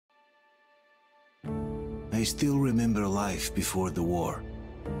I still remember life before the war.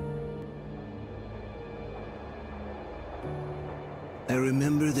 I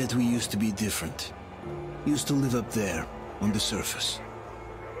remember that we used to be different. Used to live up there, on the surface.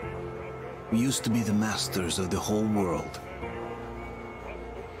 We used to be the masters of the whole world.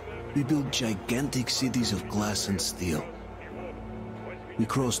 We built gigantic cities of glass and steel. We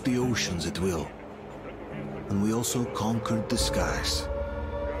crossed the oceans at will. And we also conquered the skies.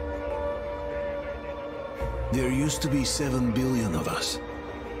 There used to be 7 billion of us.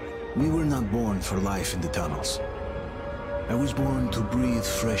 We were not born for life in the tunnels. I was born to breathe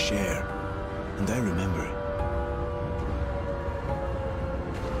fresh air, and I remember it.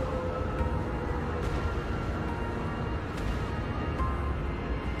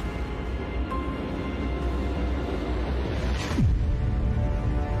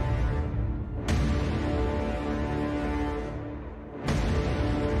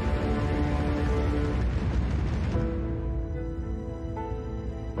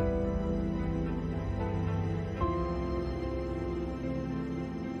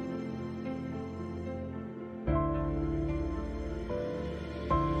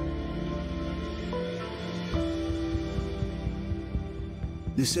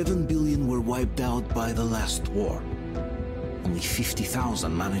 The 7 billion were wiped out by the last war. Only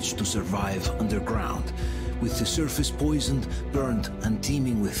 50,000 managed to survive underground, with the surface poisoned, burnt, and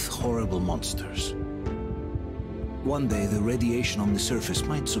teeming with horrible monsters. One day the radiation on the surface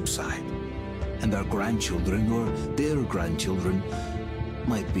might subside, and our grandchildren or their grandchildren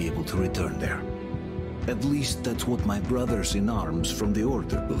might be able to return there. At least that's what my brothers in arms from the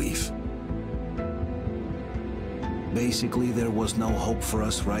Order believe. Basically, there was no hope for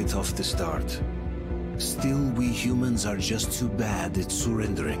us right off the start. Still, we humans are just too bad at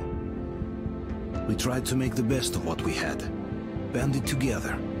surrendering. We tried to make the best of what we had, banded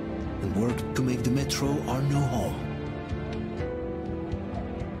together, and worked to make the Metro our new home.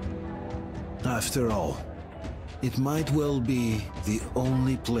 After all, it might well be the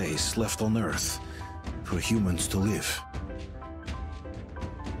only place left on Earth for humans to live.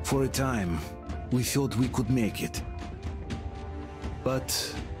 For a time, we thought we could make it.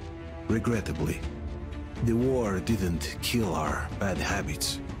 But, regrettably, the war didn't kill our bad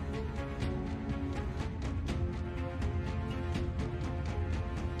habits.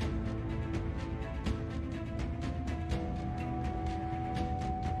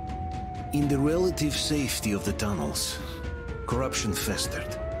 In the relative safety of the tunnels, corruption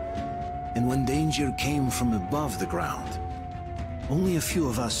festered. And when danger came from above the ground, only a few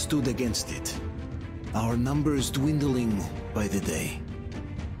of us stood against it, our numbers dwindling by the day.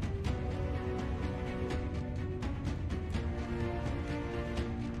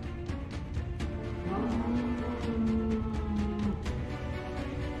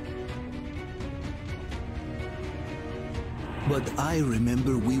 But I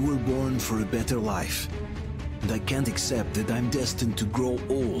remember we were born for a better life, and I can't accept that I'm destined to grow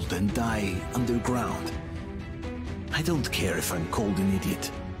old and die underground. I don't care if I'm called an idiot.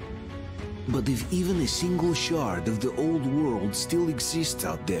 But if even a single shard of the old world still exists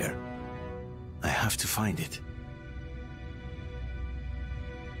out there, I have to find it.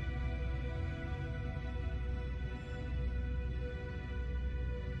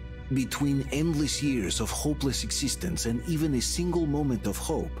 Between endless years of hopeless existence and even a single moment of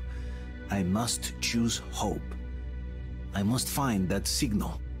hope, I must choose hope. I must find that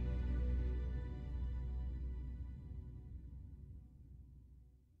signal.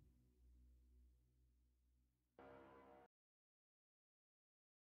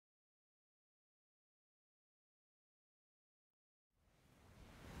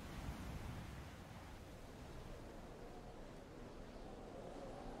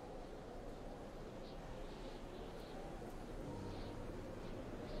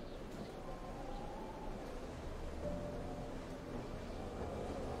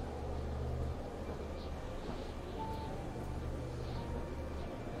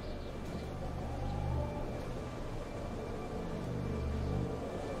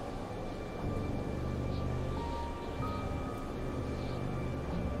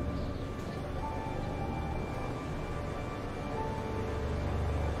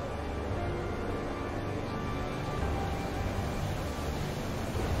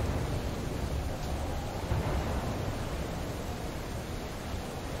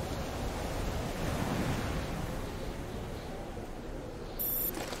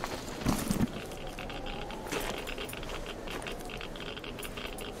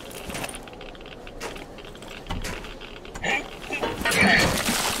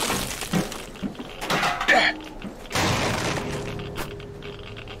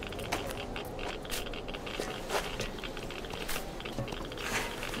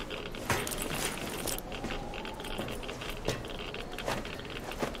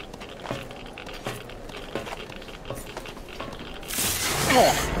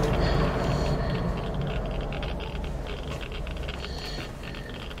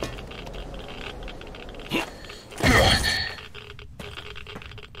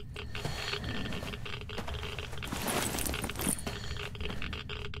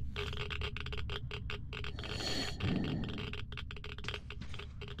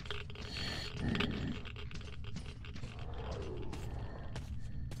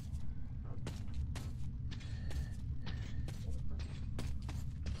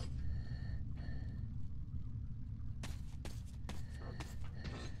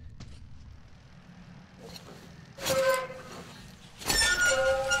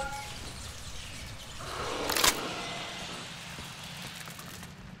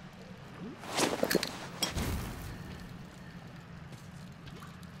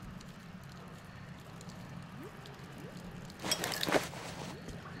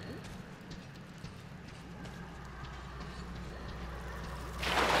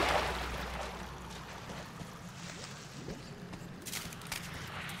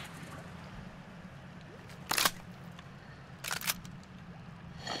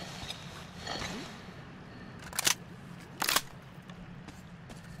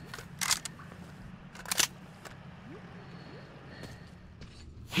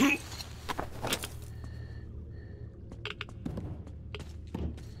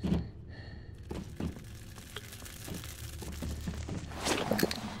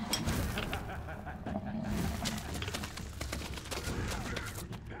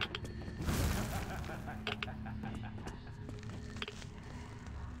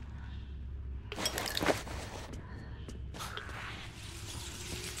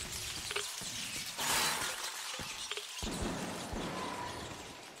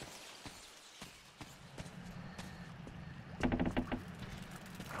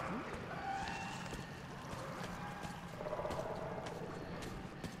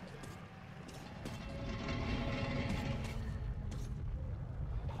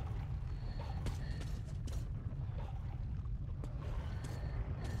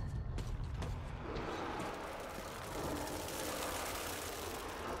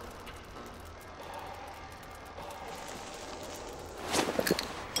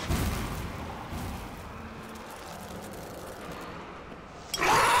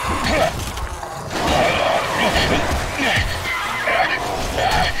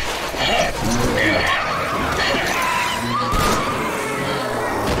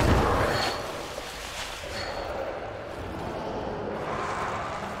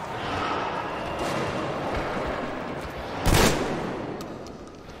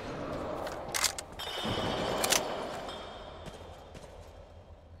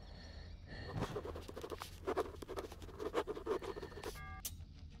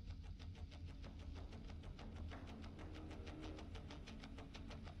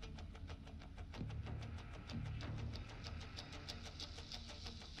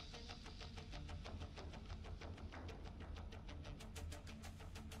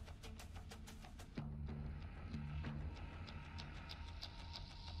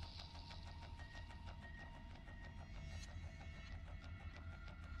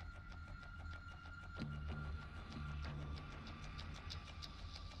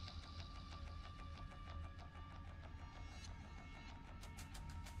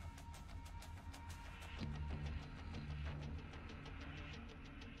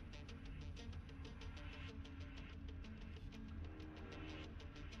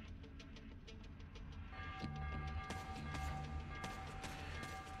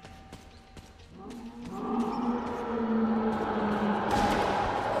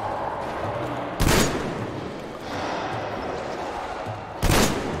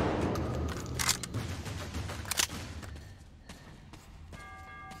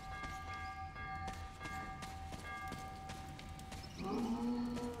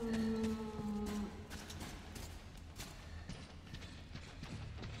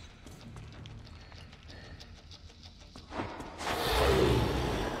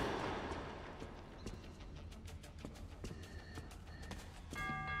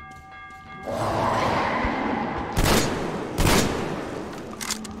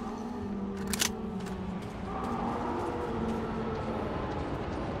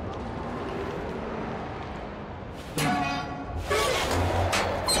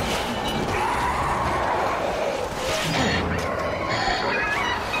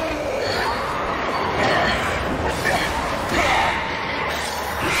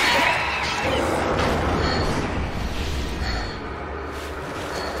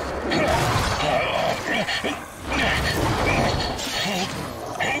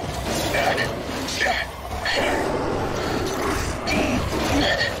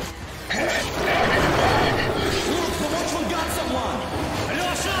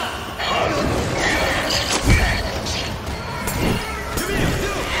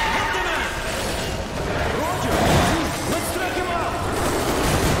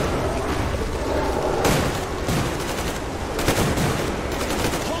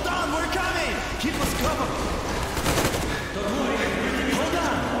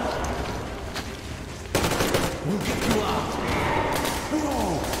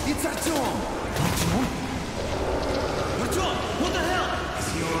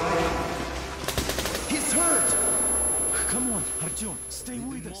 Artyom, stay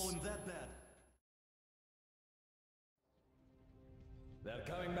with us. They're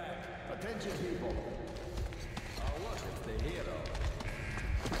coming back. Attention, people. Oh, look, it's the hero.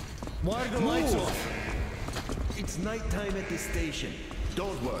 Why are the lights off? It's nighttime at the station.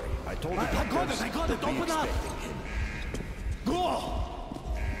 Don't worry, I told the I got it, open up! Go!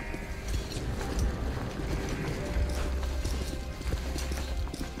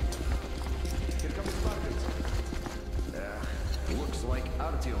 Here comes Spartans. Looks like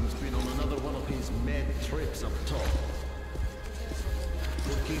Artyom's been on another one of his mad trips up top.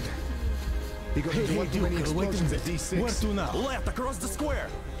 Hey, Duke, waiting at D6. Where to now? Left, across the square!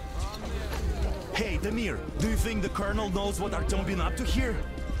 Hey, Damir, do you think the Colonel knows what Artyom been up to here?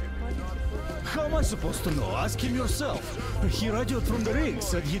 How am I supposed to know? Ask him yourself. He radioed from the ring,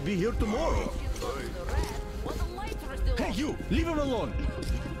 said he'd be here tomorrow. Hey, you! Leave him alone!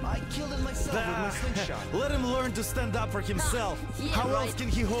 I killed him myself with my slingshot. Let him learn to stand up for himself. How else can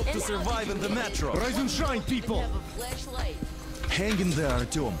he hope to survive in the metro? Rise and shine, people! Hang in there,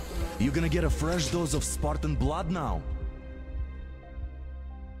 Artyom. You gonna get a fresh dose of Spartan blood now?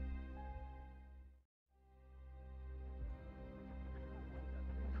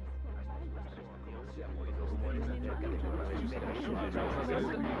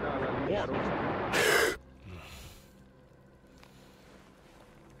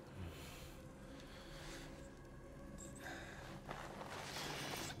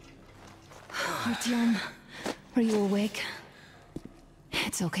 Artyom, are you awake?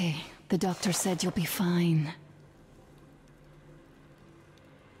 It's okay. The doctor said you'll be fine.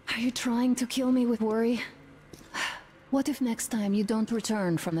 Are you trying to kill me with worry? What if next time you don't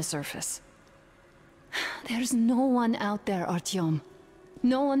return from the surface? There's no one out there, Artyom.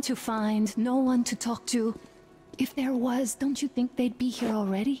 No one to find, no one to talk to. If there was, don't you think they'd be here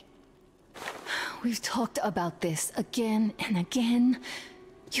already? We've talked about this again and again.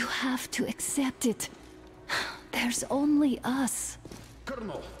 You have to accept it. There's only us.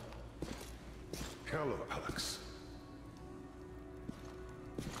 Colonel! Hello, Alex.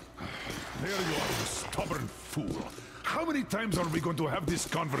 There you are, you stubborn fool. How many times are we going to have this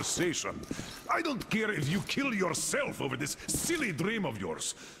conversation? I don't care if you kill yourself over this silly dream of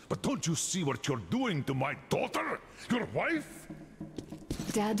yours, but don't you see what you're doing to my daughter? Your wife?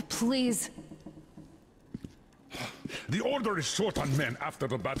 Dad, please. The Order is short on men after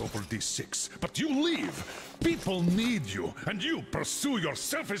the battle for D6, but you leave. People need you, and you pursue your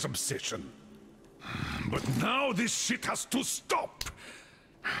selfish obsession. But now this shit has to stop.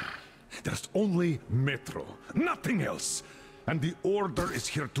 There's only Metro, nothing else. And the Order is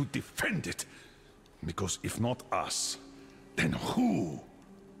here to defend it. Because if not us, then who?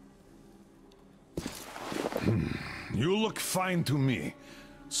 You look fine to me.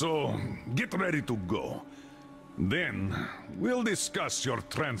 So, get ready to go. Then, we'll discuss your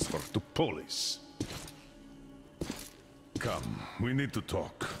transfer to police. Come, we need to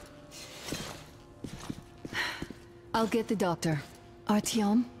talk. I'll get the doctor.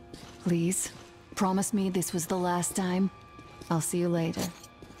 Artyom, please, promise me this was the last time. I'll see you later.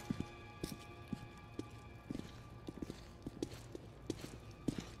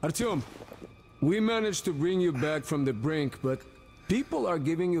 Artyom, we managed to bring you back from the brink, but people are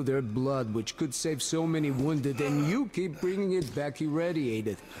giving you their blood, which could save so many wounded, and you keep bringing it back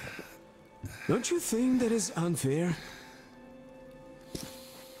irradiated. Don't you think that is unfair?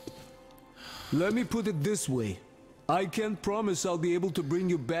 Let me put it this way. I can't promise I'll be able to bring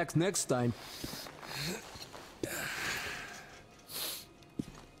you back next time.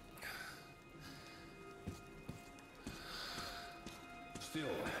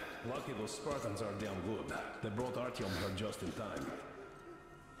 Still, lucky those Spartans are damn good. They brought Artyom here just in time.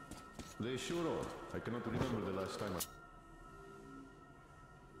 They sure are. I cannot remember the last time I...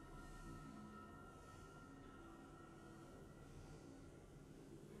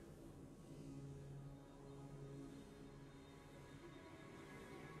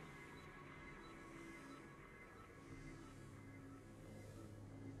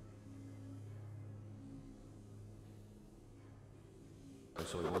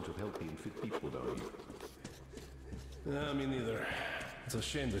 So I want to help the unfit people down here. Me neither. It's a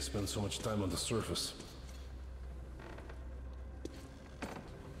shame they spend so much time on the surface.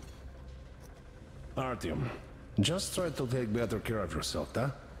 Artyom, just try to take better care of yourself,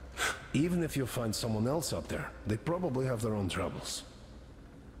 huh? Even if you find someone else out there, they probably have their own troubles.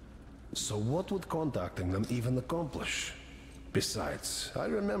 So what would contacting them even accomplish? Besides, I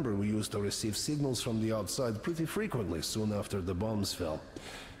remember we used to receive signals from the outside pretty frequently soon after the bombs fell.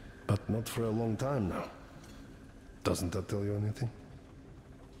 But not for a long time now. Doesn't that tell you anything?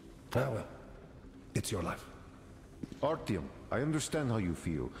 Ah well, it's your life. Artyom, I understand how you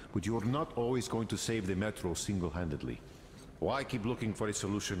feel, but you're not always going to save the Metro single-handedly. Why keep looking for a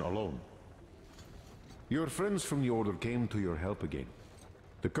solution alone? Your friends from the Order came to your help again.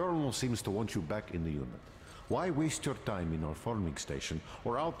 The Colonel seems to want you back in the unit. Why waste your time in our farming station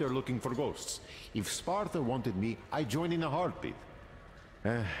or out there looking for ghosts? If Sparta wanted me, I'd join in a heartbeat.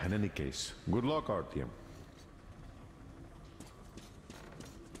 In any case, good luck, Artyom.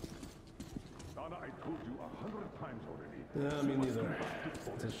 Donna, I told you 100 times already. Yeah, me neither.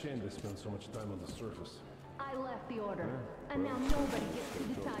 It's a shame they spend so much time on the surface. I left the order, and now nobody gets to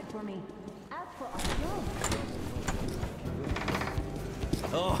decide for me. As for Artyom...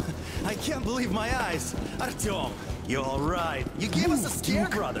 Oh, I can't believe my eyes! Artyom, you alright? You gave us a scare,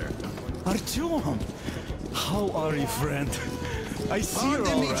 brother! Artyom! How are you, friend? I see you're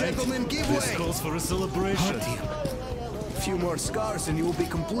Pardon me, alright. gentlemen, give This way! calls for a celebration. A few more scars and you will be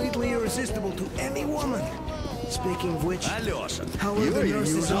completely irresistible to any woman. Speaking of which, Alyosha, how are the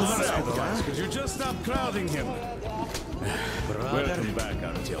nurses in the hospital, huh? Could you just stop crowding him? Welcome back,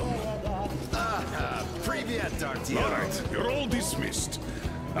 Artyom. Привет, Artyom! Alright, you're all dismissed.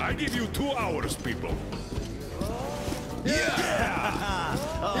 I give you 2 hours, people.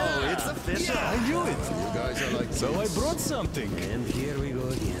 Oh, it's official! I knew it. You guys are like... So I brought something. And here we go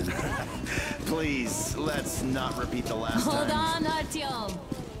again. Please, let's not repeat the last Hold time. on, Artyom!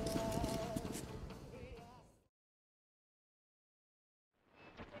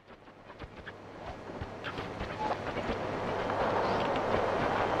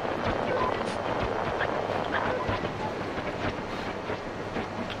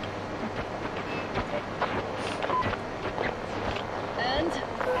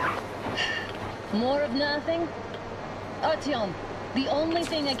 More of nothing? Artyom, the only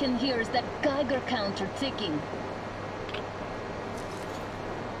thing I can hear is that Geiger counter ticking.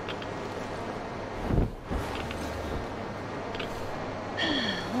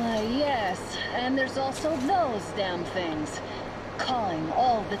 Yes, and there's also those damn things. Calling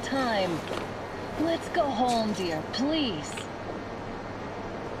all the time. Let's go home, dear, please.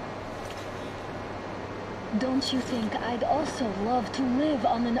 Don't you think I'd also love to live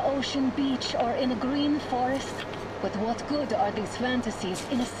on an ocean beach or in a green forest? But what good are these fantasies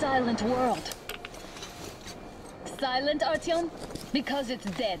in a silent world? Silent, Artyom? Because it's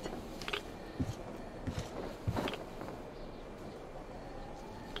dead.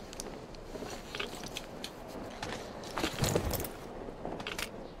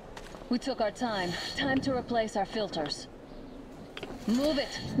 We took our time. Time to replace our filters. Move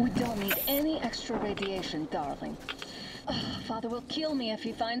it! We don't need any extra radiation, darling. Father will kill me if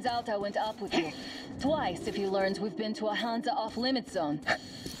he finds out I went up with you. Twice if he learns we've been to a Hansa off-limit zone.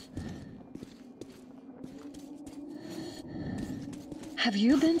 Have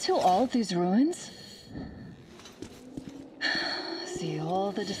you been to all these ruins? See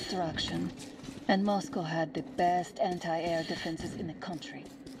all the destruction. And Moscow had the best anti-air defenses in the country.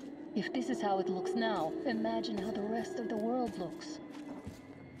 If this is how it looks now, imagine how the rest of the world looks.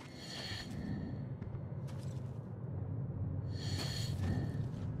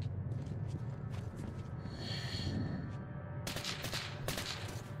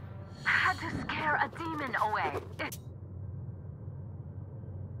 Had to scare a demon away.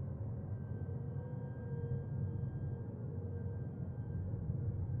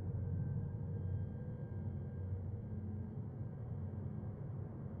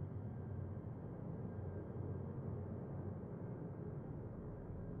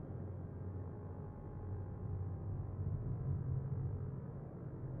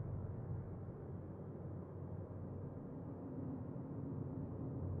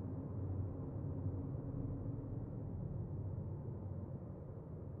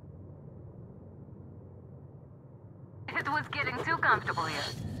 It was getting too comfortable here.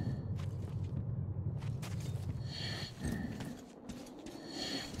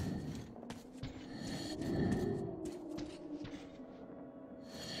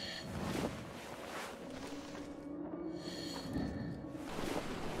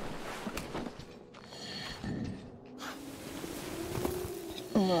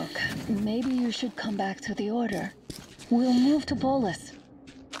 Look, maybe you should come back to the Order. We'll move to Polis.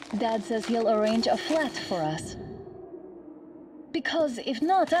 Dad says he'll arrange a flat for us. Because if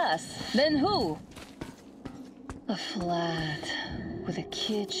not us, then who? A flat with a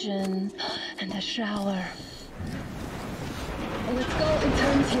kitchen and a shower. Let's go in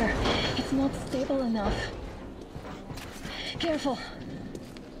turns here. It's not stable enough. Careful.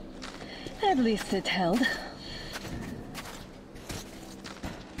 At least it held.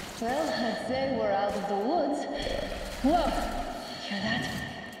 Well, I'd say we're out of the woods. Whoa! Hear that?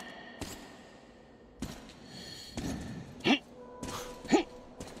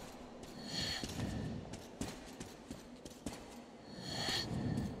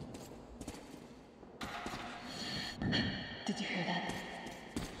 Did you hear that?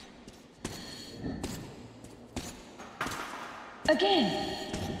 Again!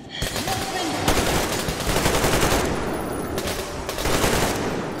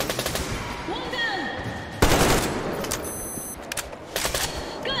 One down!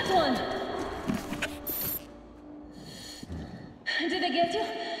 Got one! Did I get you?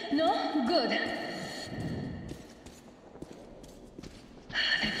 No? Good.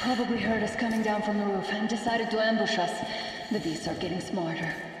 They probably heard us coming down from the roof and decided to ambush us. The beasts are getting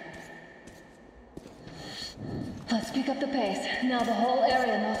smarter. Let's pick up the pace. Now the whole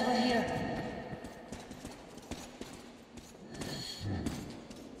area knows we're here.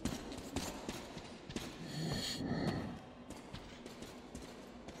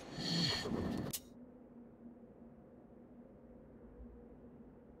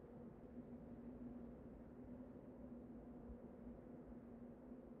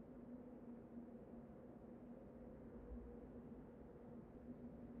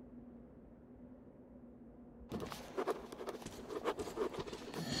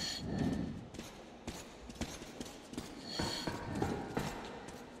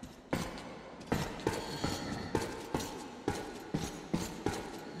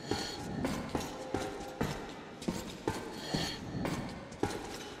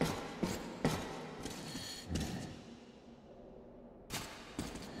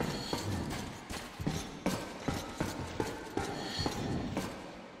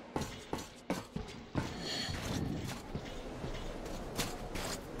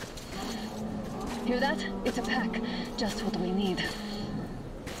 Hear that? It's a pack. Just what we need.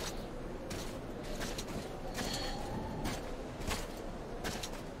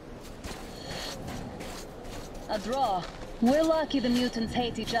 A draw. We're lucky the mutants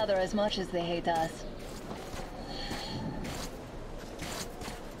hate each other as much as they hate us.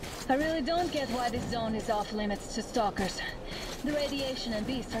 I really don't get why this zone is off limits to stalkers. The radiation and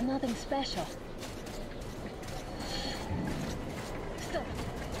beasts are nothing special. Stop.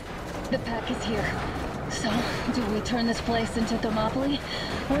 The pack is here. So, do we turn this place into Thermopylae,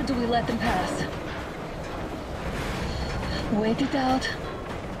 or do we let them pass? Wait it out.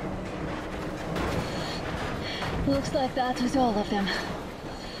 Looks like that was all of them.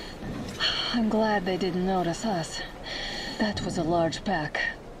 I'm glad they didn't notice us. That was a large pack.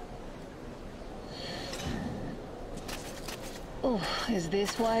 Oh, is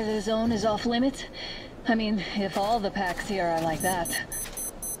this why the zone is off limits? I mean, if all the packs here are like that.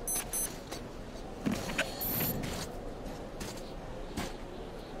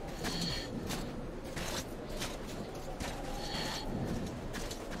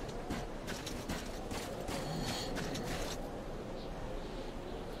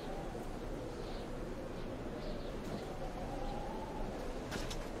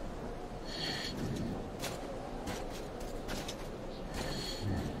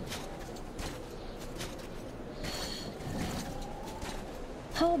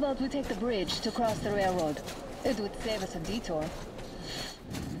 How about we take the bridge to cross the railroad? It would save us a detour.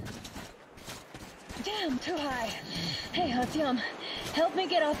 Damn, too high. Hey, Artyom, help me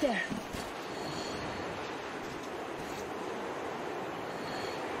get out there.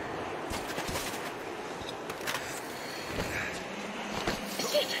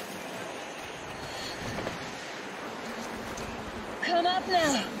 Shit! Come up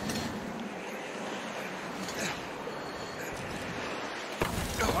now.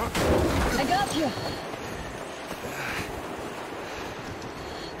 I got you!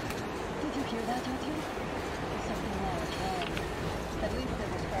 Did you hear that, Artyom? Something large, right? At least it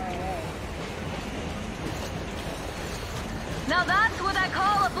was far away. Now that's what I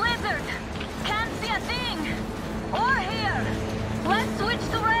call a blizzard! Can't see a thing! Or hear! Let's switch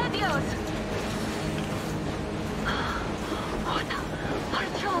to radios! What?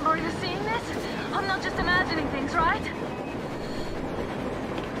 Artyom, are you seeing this? I'm not just imagining things, right?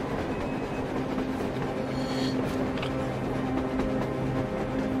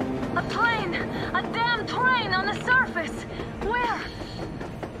 A plane! A damn train on the surface! Where?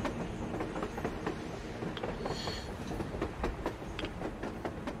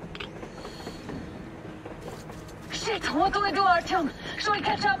 Shit! What do we do, Artyom? Should we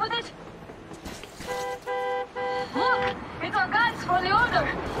catch up with it? Look! It's our guys for the order!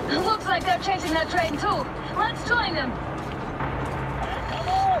 Looks like they're chasing that train too! Let's join them! Come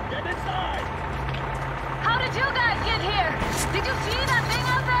on! Get inside! How did you guys get here? Did you see that thing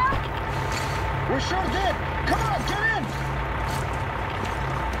out there? We sure did! Come on, get in!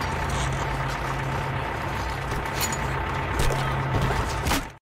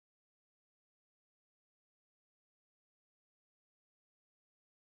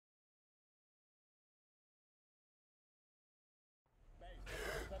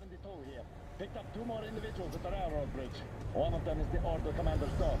 Picked up 2 more individuals at the railroad bridge. One of them is the Order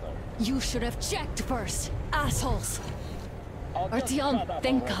Commander's daughter. You should have checked first, assholes! Artyom,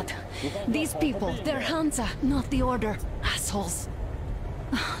 thank God. These people, they're Hansa, not the Order. Assholes.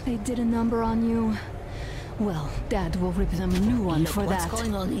 They did a number on you. Well, Dad will rip them a new one for that. What's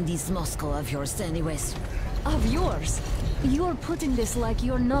going on in this Moscow of yours anyways? Of yours? You're putting this like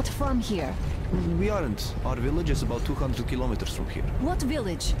you're not from here. We aren't. Our village is about 200 kilometers from here. What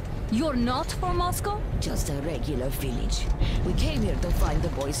village? You're not from Moscow? Just a regular village. We came here to find the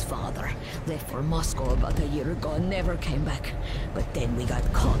boy's father. Left for Moscow about a year ago and never came back. But then we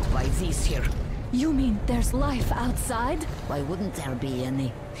got caught by these here. You mean there's life outside? Why wouldn't there be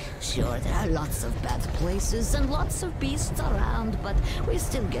any? Sure, there are lots of bad places and lots of beasts around, but we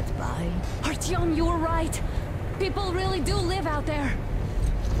still get by. Artyom, you were right. People really do live out there.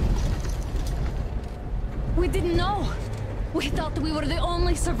 We didn't know. We thought we were the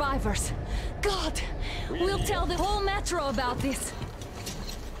only survivors. God, we'll tell the whole metro about this.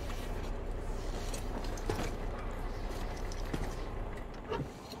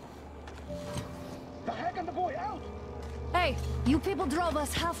 The heck and the boy out! Hey, you people drove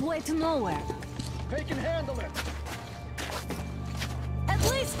us halfway to nowhere. They can handle it! At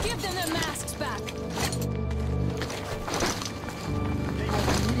least give them their masks back. They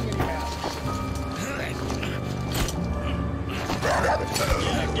won't be needing any masks.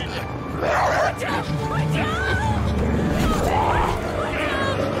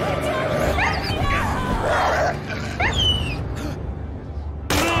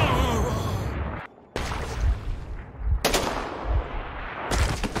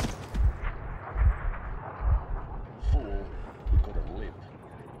 Fool, he could have lived.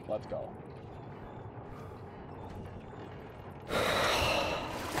 Let's go.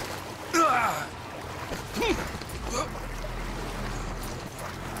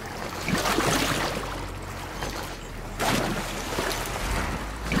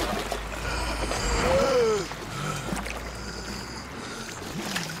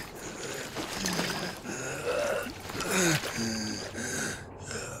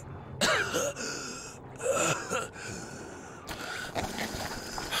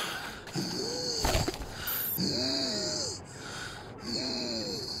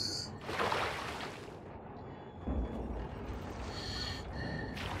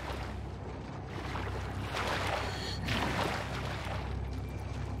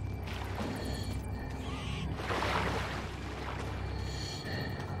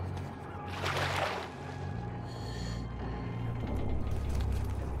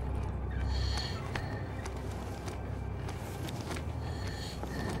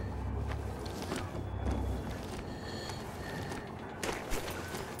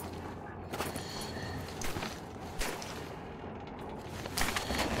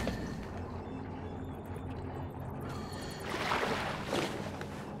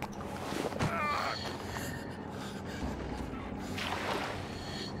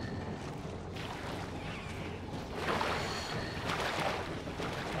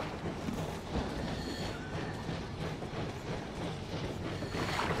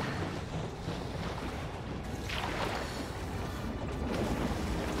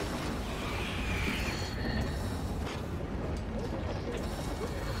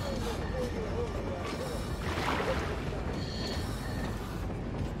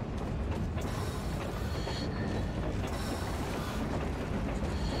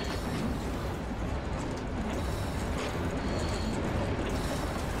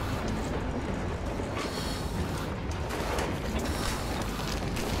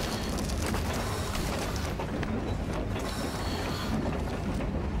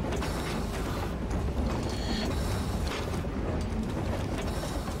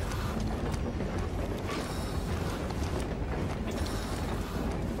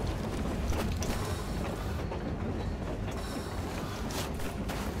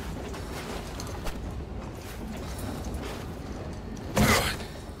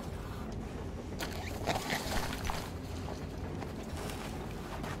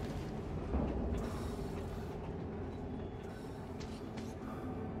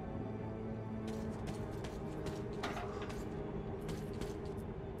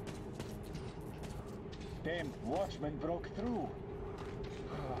 Damn watchmen broke through.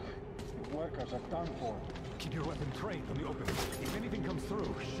 The workers are done for. Keep your weapon trained on the open. If anything comes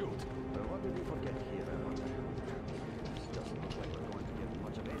through, shoot. What did we forget here, I wonder? Doesn't look like we're going to get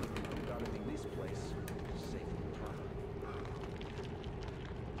much of anything from guarding this place. Safe from trouble.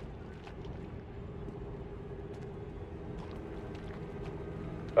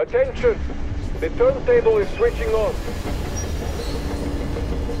 Attention! The turntable is switching on.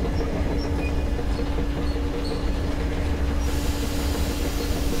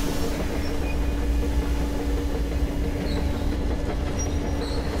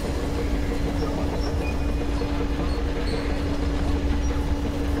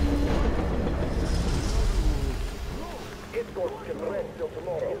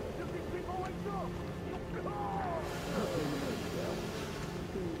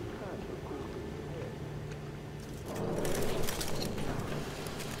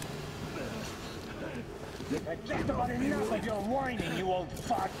 Just about enough of your whining, you old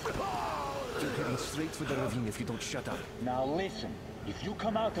fuck! You're heading straight for the ravine if you don't shut up. Now listen, if you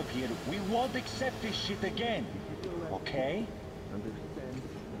come out of here, we won't accept this shit again. Okay?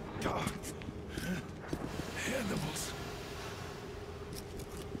 Animals.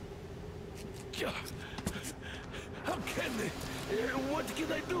 How can they? What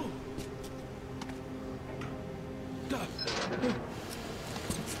can I do?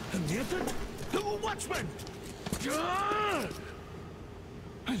 Nathan? Watchman!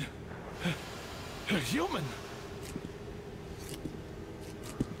 A human?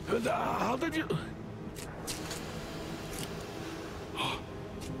 How did you...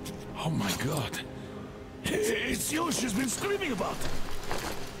 Oh my God. It's you she's been screaming about.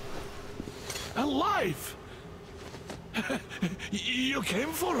 Alive! You came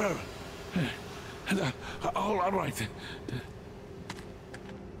for her. All right.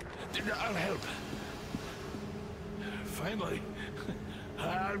 I'll help. Finally,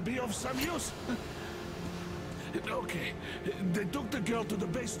 I'll be of some use. Okay, they took the girl to the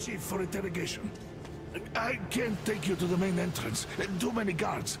base chief for interrogation. I can't take you to the main entrance. Too many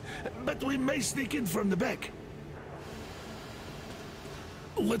guards. But we may sneak in from the back.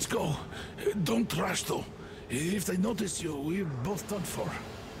 Let's go. Don't rush, though. If they notice you, we're both done for.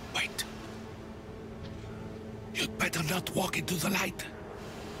 Wait. You'd better not walk into the light.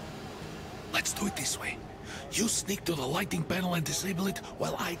 Let's do it this way. You sneak to the lighting panel and disable it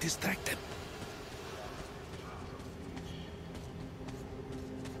while I distract them.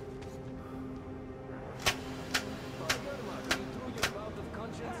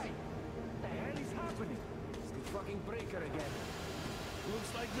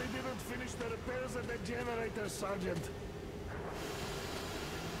 Looks like they didn't finish the repairs at the generator, Sergeant.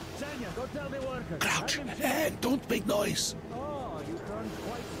 Sanya, go tell the workers. Crouch and don't make noise. Oh, you turned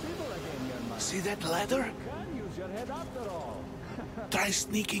quite civil again, young man. See that ladder? You can use your head after all. Try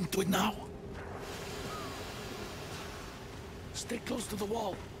sneaking to it now. Stay close to the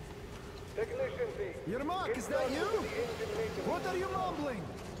wall. Yermak, is that you? What are you mumbling?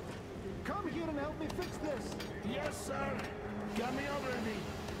 Come here and help me fix this. Yes, sir. Got me already.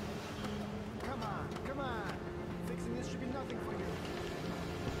 Come on, come on. Fixing this should be nothing for you.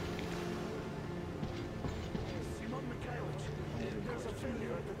 Simon Mikhailovich, there's a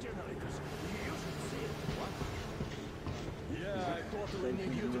failure at the generators. You should see it. What? Yeah, I totally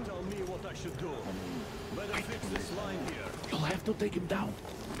need you to tell me what I should do. Better fix this line here. You'll have to take him down.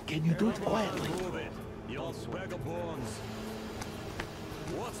 Can you do it quietly? Move it, you old bag of bones.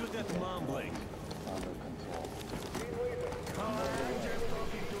 What's with that mumbling? Under control. I'm just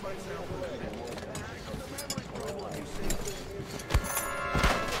talking to myself. I got a memory problem, you see.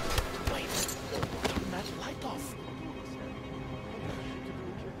 Wait, turn that light off.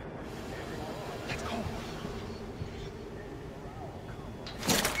 Let's go.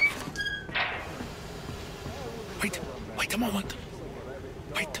 Wait a moment.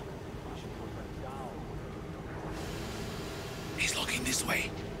 Wait. He's looking this way,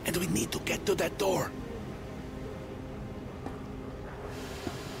 and we need to get to that door.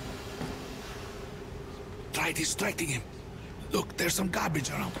 Try distracting him. Look, there's some garbage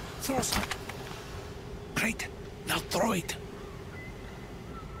around. Throw some. Great. Now throw it.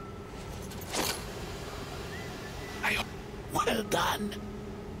 Well done.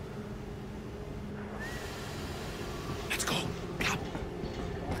 Let's go. Come.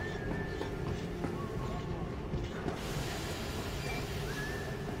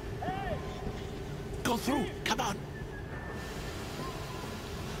 Go through. Come on.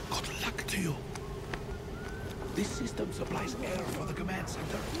 Good luck to you. This system supplies air for the command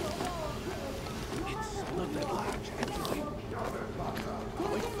center. It's not that large, actually.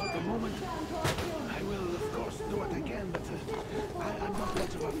 Wait for the moment. I will, of course, do what I can, but I'm not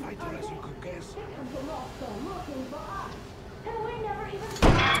much of a fighter, as you could guess.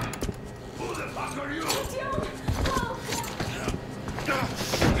 Who the fuck are you?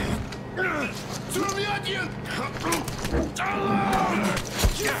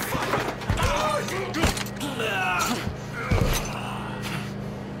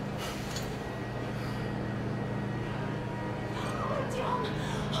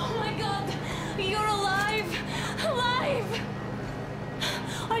 Oh my God! You're alive! Alive!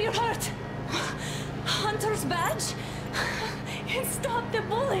 Are you hurt? Hunter's badge? It stopped the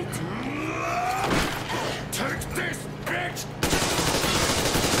bullet! Take this, bitch!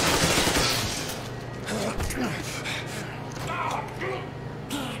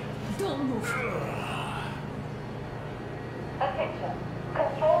 Don't move. Attention.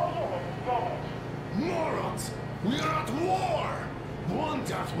 Control unit damaged. Morons! We're at war! One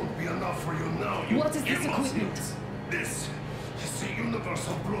That won't be enough for you now, you What is this imbecile. equipment? This is a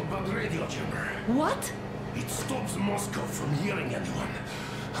universal broadband radio jammer. What? It stops Moscow from hearing anyone,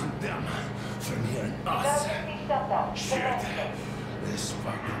 and them from hearing us. Shit. This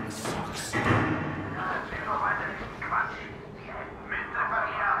fucking sucks.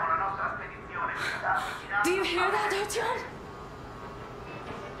 Do you hear that, Artyom?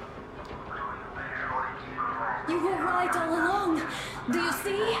 You were right all along. Do you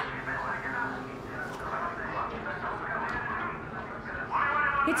see?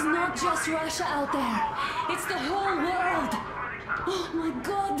 It's not just Russia out there. It's the whole world. Oh my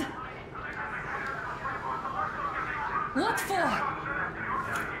God. What for?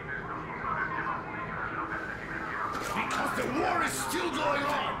 Because the war is still going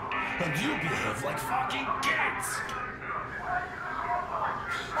on, and you behave like fucking kids.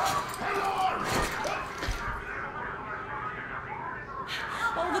 Alarm!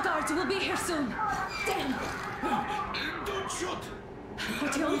 All the guards will be here soon. Damn. Don't shoot.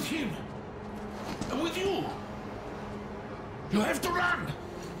 Artyom? I'm with him. I'm with you. You have to run.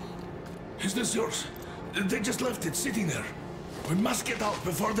 Is this yours? They just left it sitting there. We must get out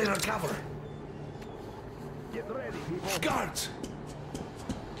before they recover. Get ready, people. Guards!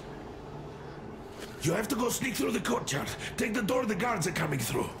 You have to go sneak through the courtyard. Take the door the guards are coming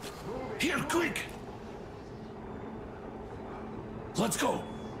through. Here, quick! Let's go!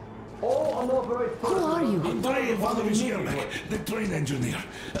 Who are you? Dmitry Glukhovsky, the train engineer.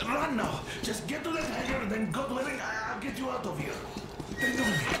 Run now! Just get to that hangar, then God willing, I'll get you out of here. They know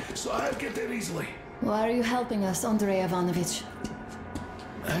me, so I'll get there easily. Why are you helping us, Andrei Ivanovich?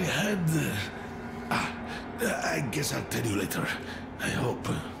 I had... I guess I'll tell you later. I hope.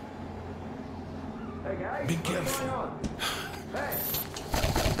 Hey guys, Be what's careful. going on? Hey!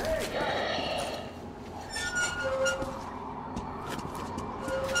 Hey guys!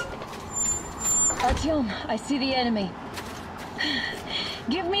 Artyom, I see the enemy.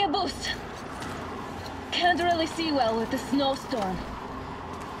 Give me a boost. Can't really see well with the snowstorm.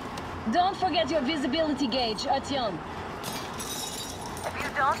 Don't forget your visibility gauge, Artyom. If you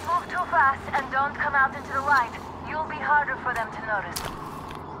don't move too fast and don't come out into the light, you'll be harder for them to notice.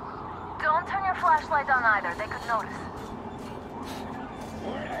 Don't turn your flashlight on either, they could notice.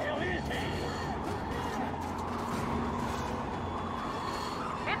 Where the hell is he?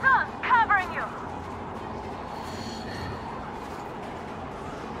 It's on! Covering you!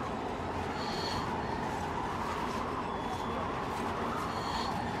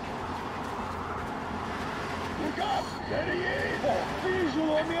 Look up! There he is!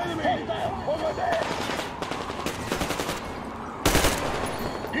 Visual on the enemy! Over there!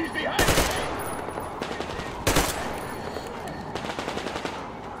 He's behind me!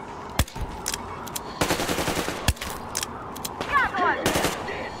 Got one!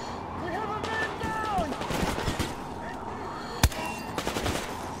 We have a man down!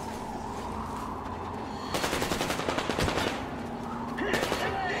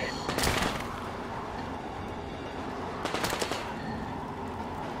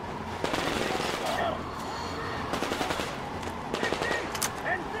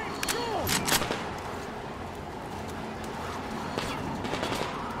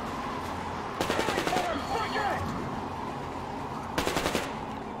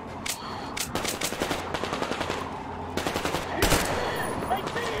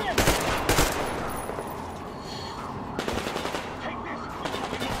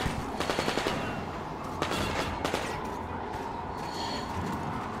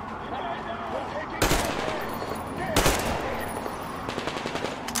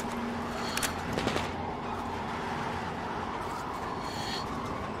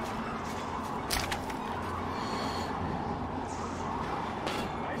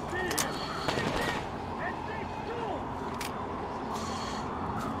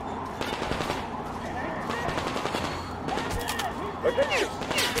 Attention!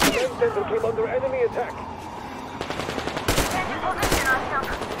 The command center came under enemy attack. Take your position, Artyom.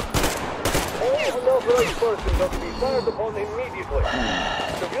 All unauthorized persons are to be fired upon immediately.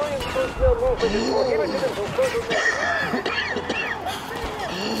 Civilian personnel movement is prohibited until further notice.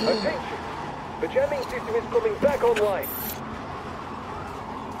 Attention! The jamming system is coming back online.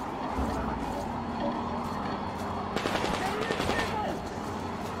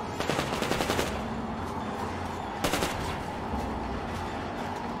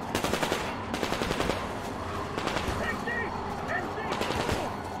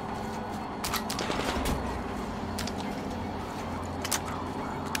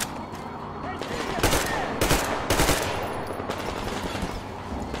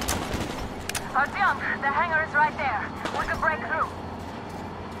 Artyom, the hangar is right there. We could break through.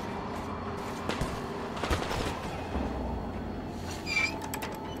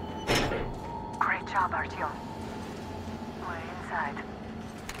 Artyom. We're inside.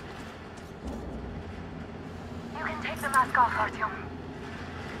 You can take the mask off, Artyom.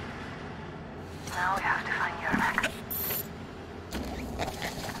 Now we have to find Yermak.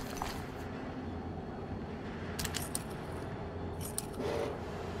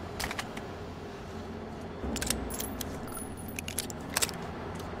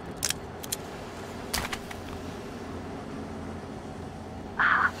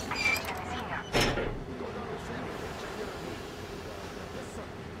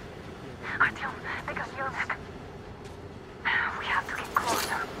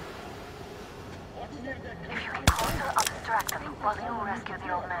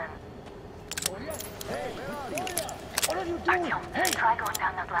 Try going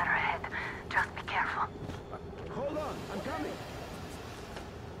down that ladder ahead. Just be careful. Hold on, I'm coming.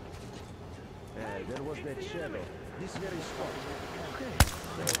 There was that shadow. This very spot. Okay.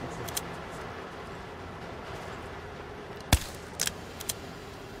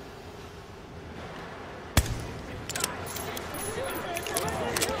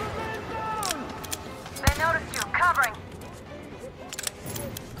 They noticed you. Covering.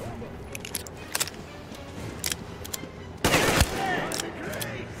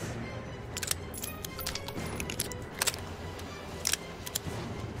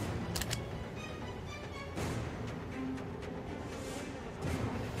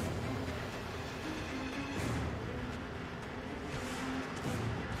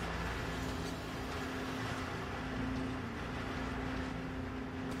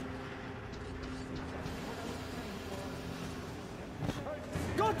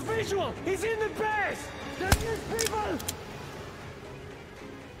 Got visual! He's in the base! There's these people!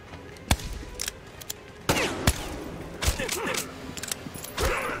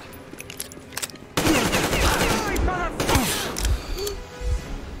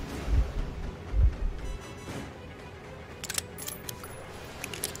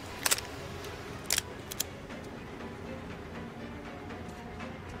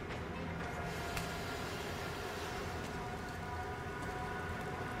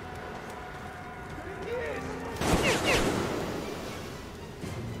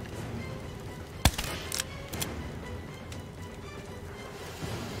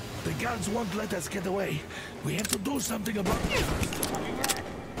 The guards won't let us get away. We have to do something about it.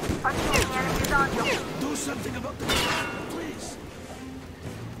 Do something about the please.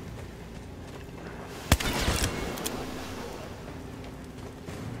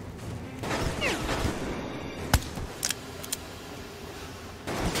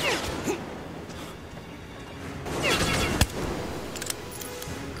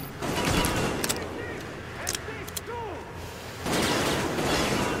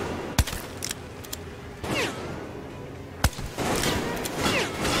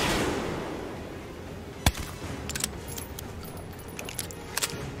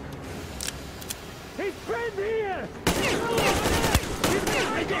 He's pinned here!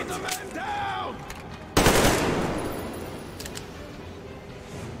 I got the man down!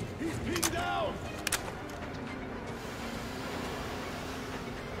 He's pinned down!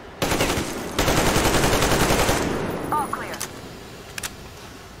 All clear.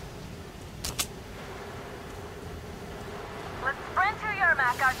 Let's sprint to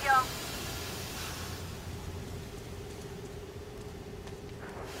Yermak, Artyom.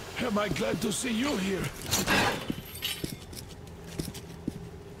 Am I glad to see you here?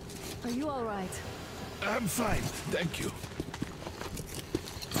 Are you all right? I'm fine, thank you.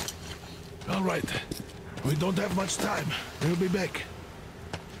 All right. We don't have much time. We'll be back.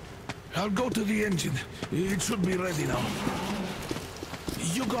 I'll go to the engine. It should be ready now.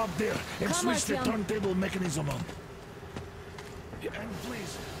 You go up there and switch the turntable mechanism on. And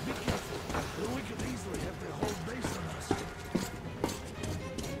please, be careful. We could easily have the whole base on us.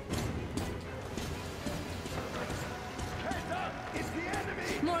 Heads up! It's the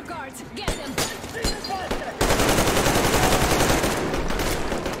enemy! More guards! Get them!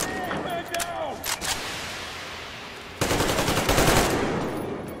 Man down!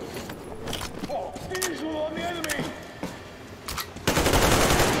 Oh, visual on the enemy!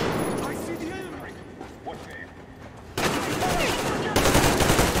 I see the enemy! What name?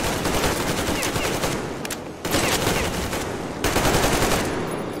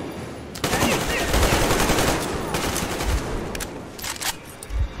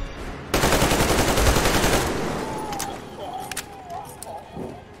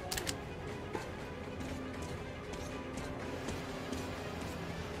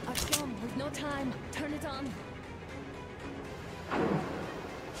 Artyom, we've no time. Turn it on.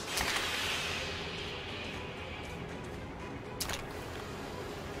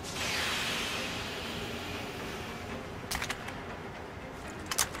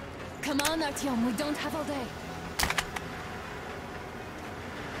 Come on, Artyom, we don't have all day.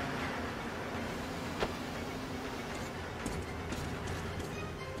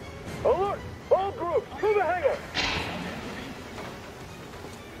 Alert! All groups, to the hangar!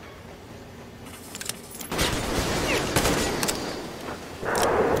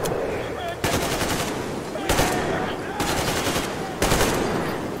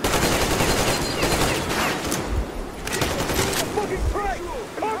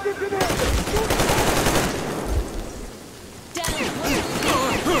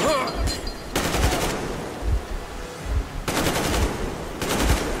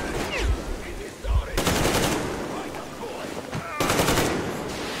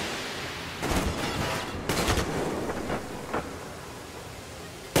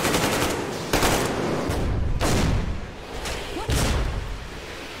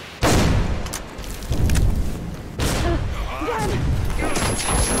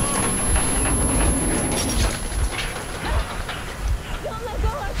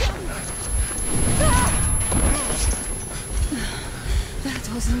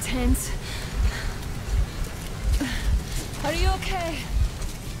 Intense. Are you okay?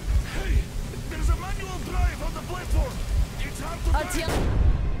 Hey, there's a manual drive on the platform. It's hard to Artyom.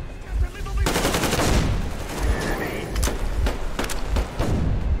 Just a little bit.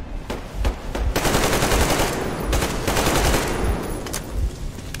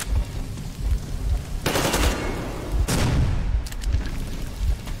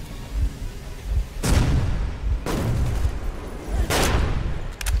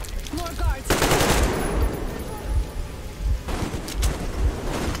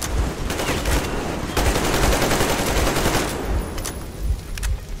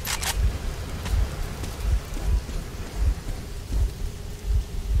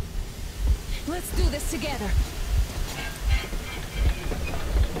 Let's do this together.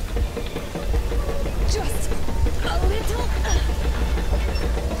 Just a little.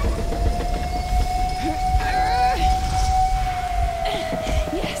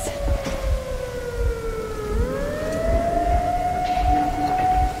 Yes.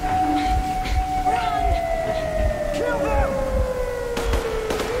 Run! Kill them!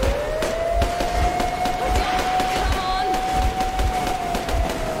 Come on!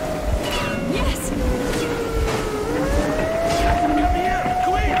 Yes! Come here,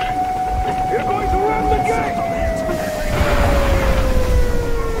 quick! You're going to run the gate!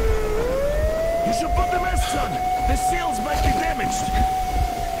 You should put the masks on. The seals might be damaged.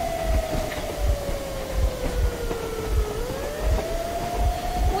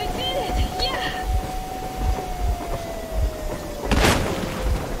 We did it! Yeah!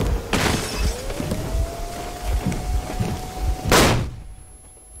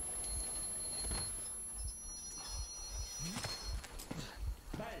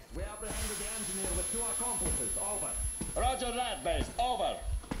 We apprehended the engineer with 2 accomplices. Over. Roger that, base. Over.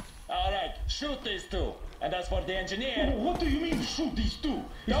 All right, shoot these 2. And as for the engineer... What do you mean, shoot these 2?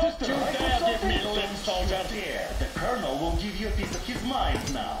 Don't you dare give me lip, soldier. There, the Colonel will give you a piece of his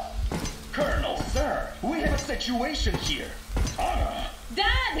mind now. Colonel, sir, we have a situation here. Anna!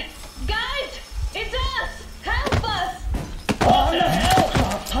 Dad! Guys! It's us! Help us! What the hell?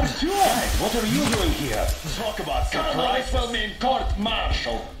 Artyom! What are you doing here? Talk about surprise. Will mean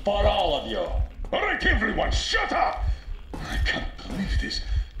court-martial for all of you. All right, everyone, shut up! I can't believe this.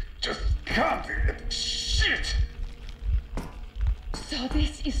 Just can't. Shit! So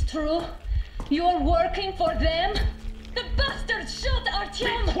this is true? You're working for them? The bastards shot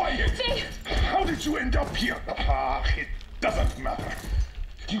Artyom! Be quiet! They... How did you end up here? Ah, it doesn't matter.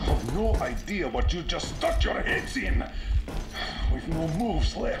 You have no idea what you just stuck your heads in. We've no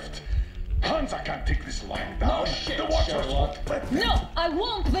moves left. Hansa can't take this lying down. No shit, the Watchers Sherlock. won't let them. No, I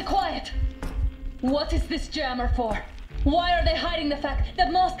won't be quiet! What is this jammer for? Why are they hiding the fact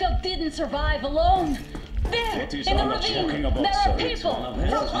that Moscow didn't survive alone? There, What is in the Anna ravine, talking about, there sir? are It's people one of from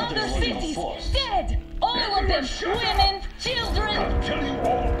his other leaders cities, force. dead! All of them, shut up. women, children! I'll tell you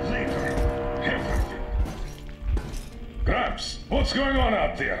all later. Everything. Gramps, what's going on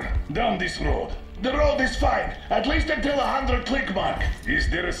out there? Down this road? The road is fine, at least until 100 click mark. Is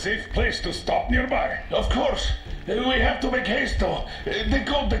there a safe place to stop nearby? Of course. We have to make haste though. They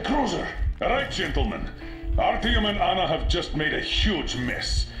called the cruiser. All right, gentlemen. Artyom and Anna have just made a huge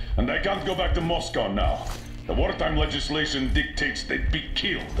mess, and I can't go back to Moscow now. The wartime legislation dictates they'd be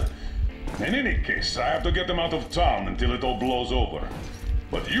killed. In any case, I have to get them out of town until it all blows over.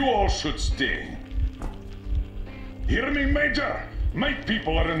 But you all should stay. Hear me, Major? My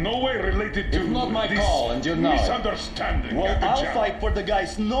people are in no way related to It's not my this call, and you know it. misunderstanding. Well, at the I'll jam. fight for the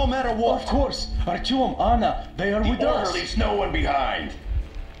guys no matter what. Of course, Artyom, Anna, they are with The us. orderlies, no one behind.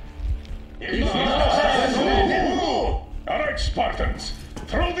 Alright, Spartans.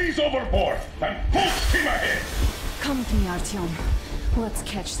 Throw these overboard and full steam ahead. Come with me, Artyom. Let's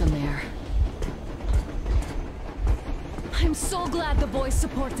catch some air. I'm so glad the boys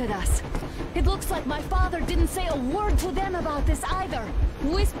supported us. It looks like my father didn't say a word to them about this either.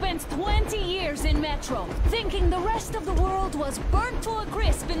 We spent 20 years in Metro, thinking the rest of the world was burnt to a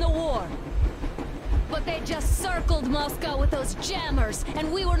crisp in the war. But they just circled Moscow with those jammers,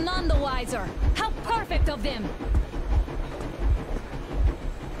 and we were none the wiser. How perfect of them!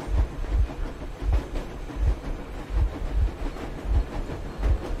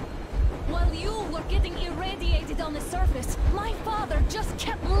 While you were getting irradiated on the surface, my father just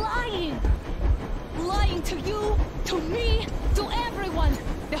kept lying! Lying to you, to me, to everyone!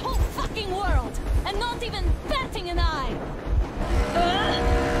 The whole fucking world! And not even batting an eye!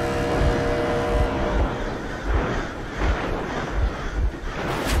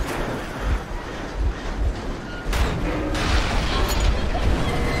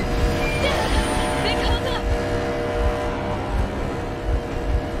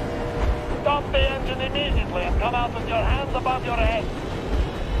 Stop the engine immediately and come out with your hands above your head.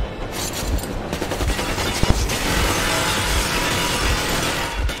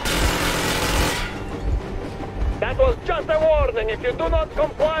 That was just a warning. If you do not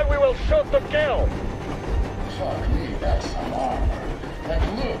comply, we will shoot to kill. Fuck me, that's some armor.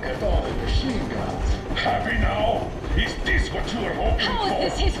 And look at all the machine guns. Happy now? Is this what you were hoping for? How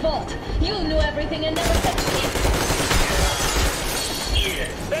is this his fault? You knew everything and never said shit.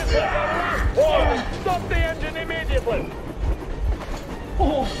 This is your last warning. Stop the engine immediately.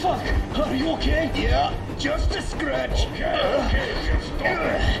 Oh, fuck! Are you okay? Yeah, just a scratch. Okay, we'll stop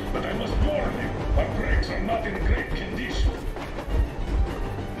it. But I must warn you, our brakes are not in great condition.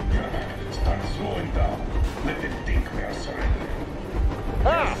 Start slowing down. Let them think we are surrendering.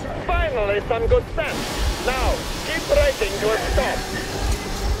 Ah, finally some good sense. Now, keep braking to a stop.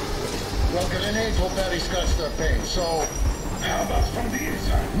 Well, grenades will barely scratch their paint, so... How about from the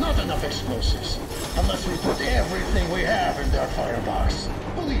inside? Not enough explosives. Unless we put everything we have in their firebox.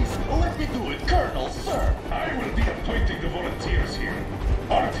 Please, let me do it, Colonel, sir. I will be appointing the volunteers here.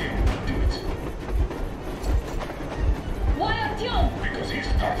 Artyom will do it. Why Artyom? Because he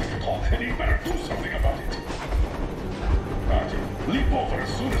started it all, and he better do something about it. Artyom, leap over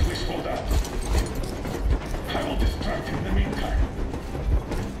as soon as we slow down. I will distract him in the meantime.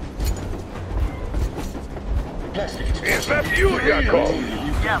 Plastic. Is that you, Yakov?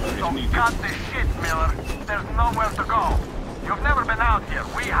 Yes, so cut the shit, Miller. There's nowhere to go. You've never been out here.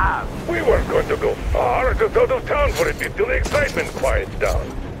 We have. We weren't going to go far, just out of town for a bit till the excitement quiets down.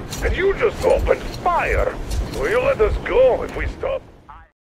 And you just opened fire. Will you let us go if we stop?